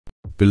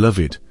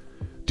Beloved,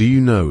 do you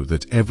know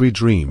that every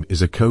dream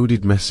is a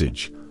coded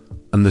message,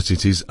 and that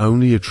it is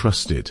only a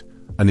trusted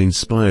and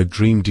inspired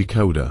dream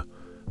decoder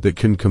that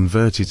can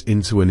convert it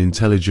into an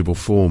intelligible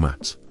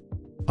format?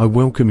 I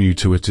welcome you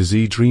to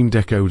A2Z Dream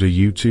Decoder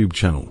YouTube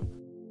channel,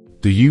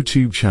 the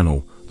YouTube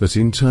channel that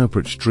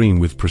interprets dream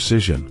with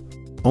precision.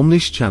 On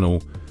this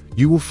channel,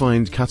 you will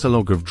find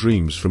catalogue of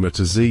dreams from A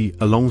to Z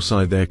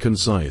alongside their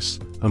concise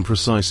and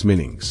precise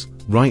meanings.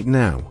 Right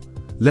now,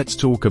 let's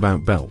talk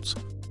about belt.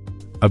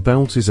 A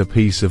belt is a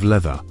piece of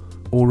leather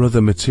or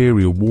other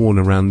material worn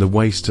around the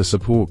waist to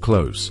support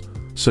clothes,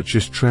 such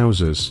as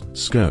trousers,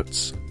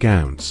 skirts,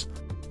 gowns,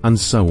 and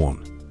so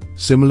on.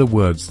 Similar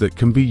words that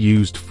can be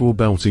used for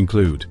belt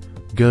include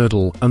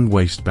girdle and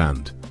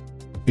waistband.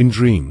 In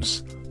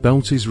dreams,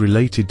 belt is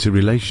related to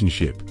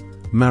relationship,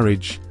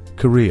 marriage,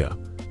 career,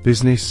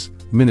 business,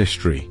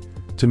 ministry,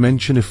 to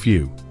mention a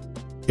few.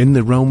 In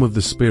the realm of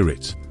the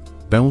spirit,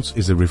 belt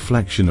is a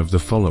reflection of the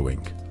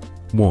following.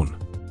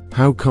 1.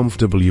 How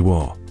comfortable you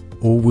are,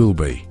 or will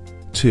be.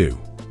 2.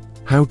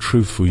 How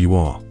truthful you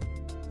are.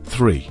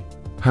 3.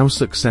 How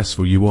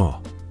successful you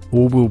are,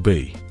 or will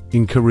be,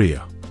 in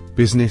career,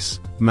 business,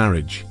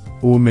 marriage,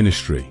 or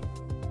ministry.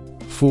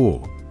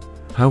 4.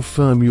 How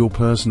firm your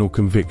personal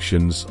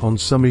convictions on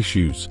some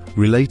issues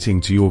relating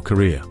to your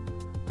career,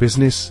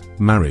 business,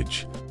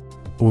 marriage,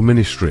 or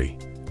ministry.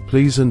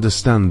 Please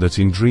understand that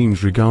in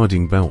dreams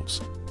regarding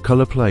belts,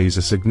 color plays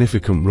a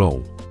significant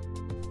role.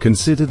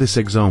 Consider this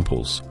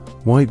examples.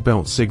 White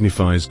belt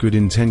signifies good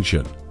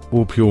intention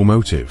or pure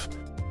motive.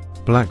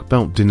 Black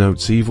belt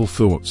denotes evil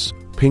thoughts.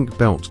 Pink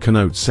belt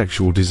connotes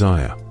sexual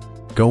desire.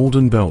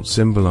 Golden belt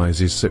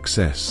symbolizes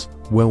success,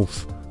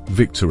 wealth,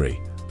 victory,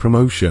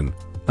 promotion,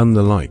 and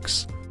the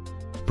likes.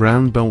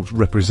 Brown belt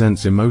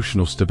represents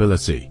emotional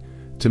stability,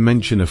 to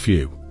mention a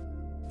few.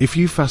 If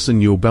you fasten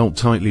your belt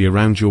tightly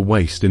around your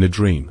waist in a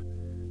dream,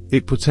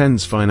 it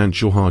portends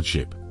financial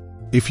hardship.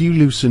 If you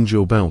loosened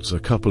your belt a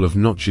couple of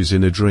notches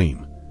in a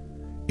dream,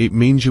 it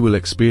means you will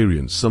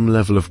experience some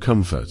level of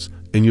comfort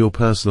in your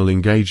personal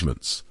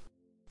engagements.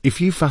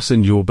 If you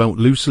fasten your belt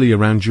loosely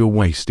around your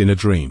waist in a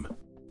dream,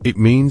 it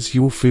means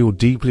you will feel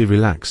deeply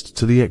relaxed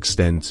to the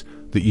extent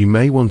that you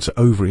may want to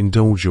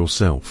overindulge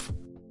yourself.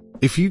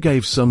 If you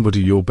gave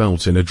somebody your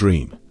belt in a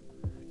dream,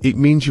 it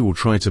means you will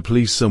try to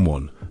please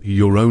someone at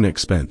your own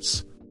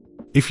expense.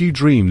 If you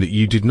dream that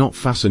you did not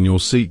fasten your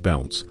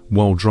seatbelt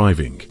while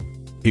driving,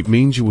 it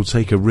means you will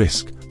take a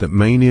risk that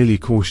may nearly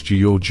cost you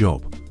your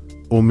job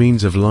or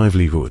means of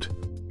livelihood.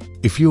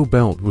 If your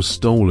belt was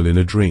stolen in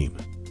a dream,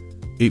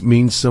 it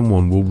means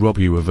someone will rob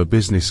you of a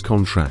business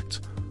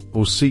contract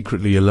or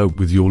secretly elope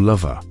with your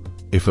lover.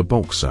 If a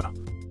boxer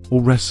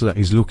or wrestler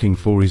is looking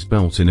for his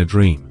belt in a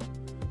dream,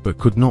 but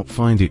could not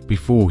find it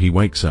before he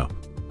wakes up,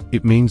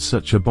 it means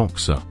such a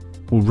boxer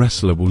or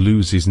wrestler will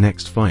lose his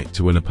next fight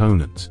to an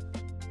opponent.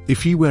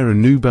 If you wear a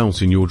new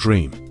belt in your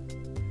dream,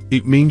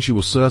 it means you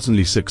will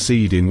certainly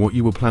succeed in what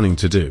you were planning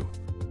to do.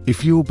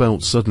 If your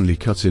belt suddenly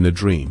cut in a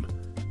dream,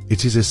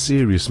 it is a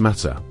serious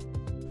matter.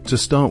 To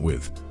start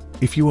with,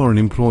 if you are an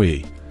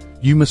employee,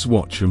 you must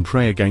watch and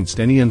pray against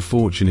any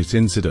unfortunate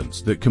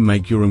incidents that can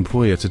make your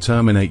employer to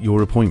terminate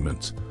your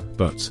appointment.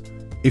 But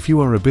if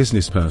you are a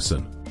business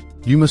person,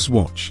 you must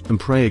watch and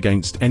pray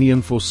against any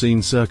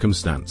unforeseen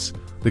circumstance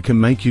that can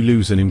make you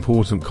lose an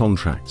important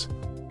contract.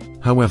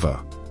 However,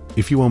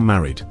 if you are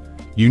married,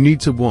 you need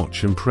to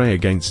watch and pray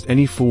against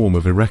any form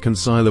of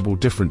irreconcilable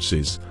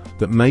differences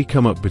that may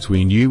come up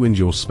between you and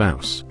your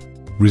spouse,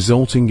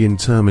 resulting in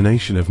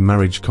termination of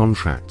marriage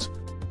contract.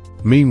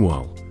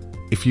 Meanwhile,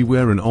 if you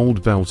wear an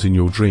old belt in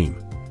your dream,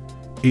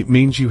 it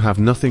means you have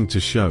nothing to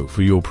show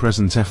for your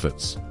present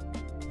efforts.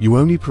 You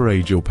only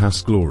parade your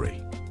past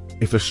glory.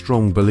 If a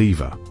strong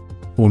believer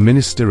or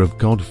minister of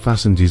God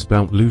fastened his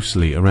belt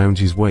loosely around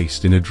his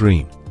waist in a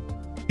dream,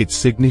 it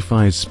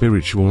signifies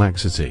spiritual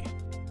laxity.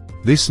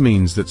 This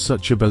means that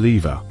such a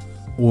believer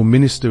or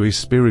minister is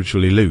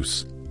spiritually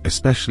loose,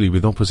 especially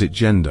with opposite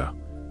gender.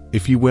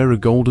 If you wear a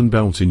golden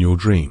belt in your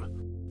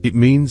dream, it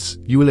means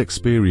you will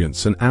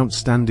experience an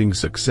outstanding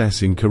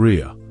success in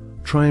career,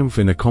 triumph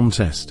in a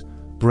contest,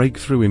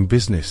 breakthrough in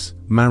business,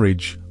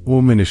 marriage,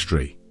 or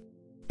ministry.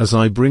 As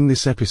I bring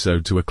this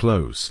episode to a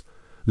close,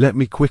 let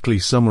me quickly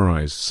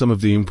summarize some of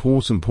the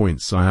important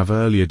points I have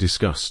earlier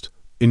discussed.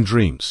 In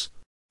dreams,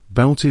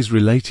 belt is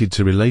related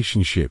to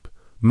relationship,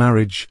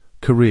 marriage,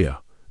 career,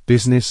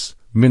 business,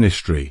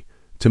 ministry,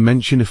 to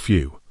mention a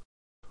few.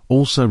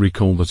 Also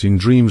recall that in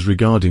dreams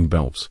regarding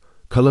belts,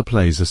 color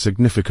plays a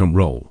significant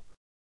role.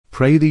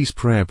 Pray these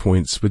prayer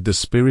points with the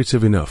spirit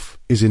of enough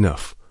is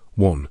enough.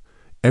 1.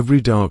 Every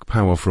dark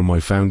power from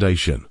my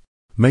foundation,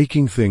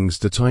 making things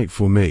too tight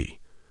for me.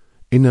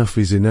 Enough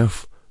is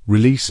enough,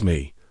 release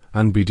me,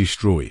 and be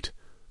destroyed.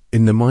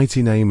 In the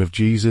mighty name of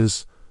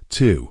Jesus.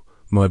 2.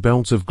 My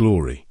belt of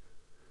glory,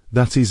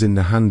 that is in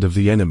the hand of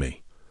the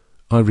enemy,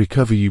 I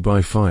recover you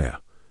by fire.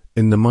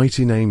 In the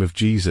mighty name of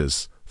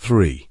Jesus.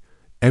 3.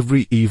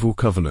 Every evil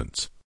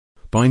covenant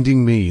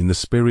binding me in the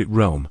spirit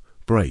realm,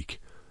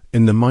 break,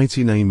 in the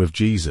mighty name of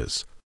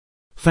Jesus.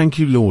 Thank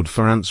you, Lord,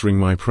 for answering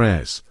my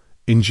prayers.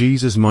 In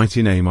Jesus'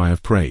 mighty name I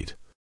have prayed.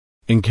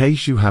 In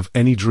case you have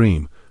any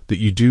dream that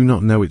you do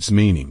not know its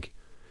meaning,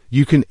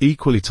 you can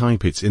equally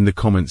type it in the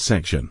comments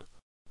section,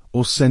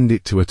 or send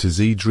it to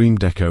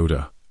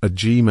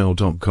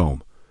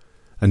A2Zdreamdecoder@gmail.com.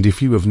 And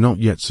if you have not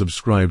yet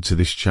subscribed to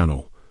this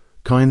channel,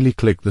 kindly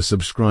click the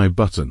subscribe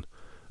button,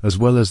 as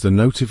well as the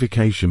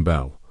notification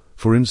bell,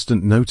 for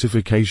instant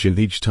notification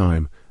each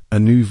time a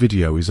new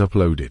video is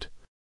uploaded.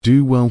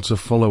 Do well to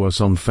follow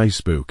us on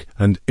Facebook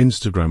and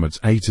Instagram at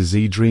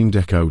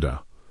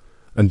A2Zdreamdecoder.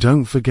 And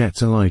don't forget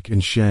to like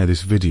and share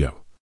this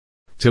video.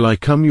 Till I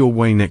come your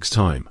way next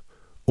time,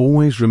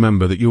 always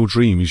remember that your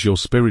dream is your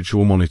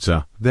spiritual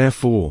monitor,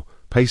 therefore,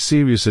 pay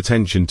serious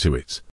attention to it.